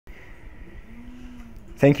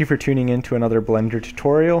Thank you for tuning in to another Blender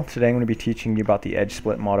tutorial. Today I'm going to be teaching you about the edge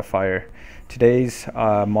split modifier. Today's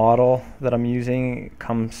model that I'm using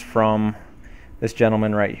comes from this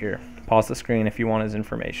gentleman right here. Pause the screen if you want his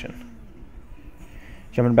information.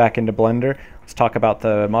 Jumping back into Blender, let's talk about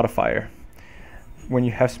the modifier. When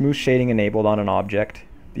you have smooth shading enabled on an object,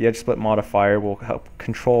 the edge split modifier will help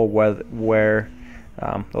control where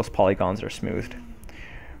those polygons are smoothed.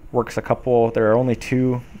 There are only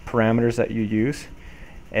two parameters that you use.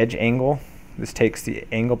 Edge angle, this takes the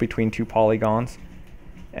angle between two polygons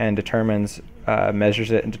and measures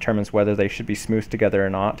it and determines whether they should be smoothed together or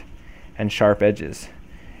not. And sharp edges.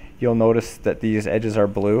 You'll notice that these edges are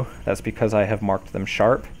blue. That's because I have marked them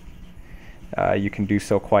sharp. You can do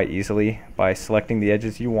so quite easily by selecting the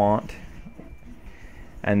edges you want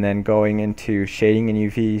and then going into shading and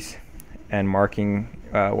UVs and marking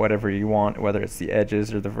whatever you want, whether it's the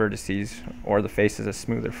edges or the vertices or the faces as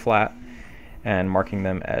smooth or flat, and marking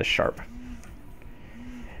them as sharp.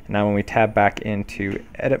 Now when we tab back into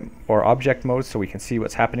edit or object mode so we can see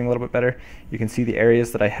what's happening a little bit better, you can see the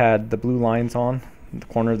areas that I had the blue lines on, the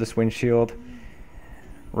corner of this windshield,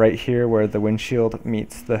 right here where the windshield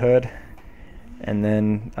meets the hood, and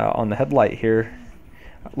then on the headlight here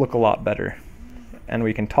look a lot better. And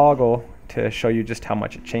we can toggle to show you just how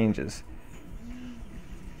much it changes.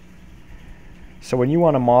 So when you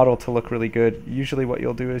want a model to look really good, usually what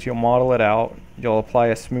you'll do is you'll model it out, you'll apply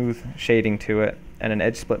a smooth shading to it and an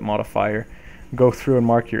edge split modifier, go through and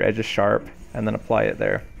mark your edges sharp, and then apply it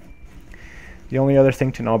there. The only other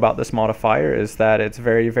thing to know about this modifier is that it's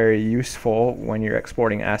very, very useful when you're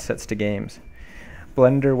exporting assets to games.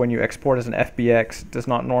 Blender, when you export as an FBX, does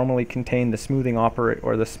not normally contain the smoothing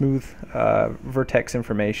or the smooth vertex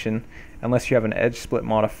information unless you have an edge split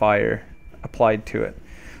modifier applied to it.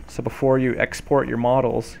 So before you export your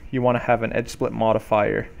models, you want to have an edge split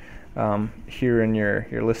modifier here in your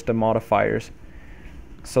list of modifiers,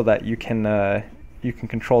 so that you can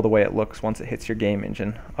control the way it looks once it hits your game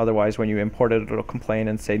engine. Otherwise, when you import it, it'll complain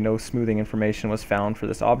and say no smoothing information was found for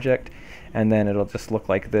this object, and then it'll just look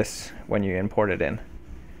like this when you import it in.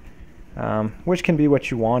 Which can be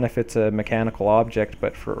what you want if it's a mechanical object,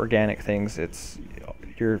 but for organic things,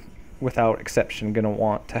 you're without exception going to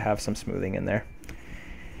want to have some smoothing in there.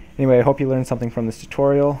 Anyway, I hope you learned something from this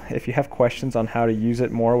tutorial. If you have questions on how to use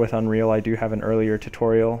it more with Unreal, I do have an earlier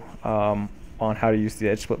tutorial on how to use the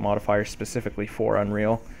edge split modifier specifically for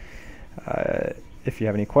Unreal. If you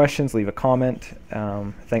have any questions, leave a comment.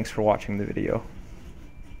 Thanks for watching the video.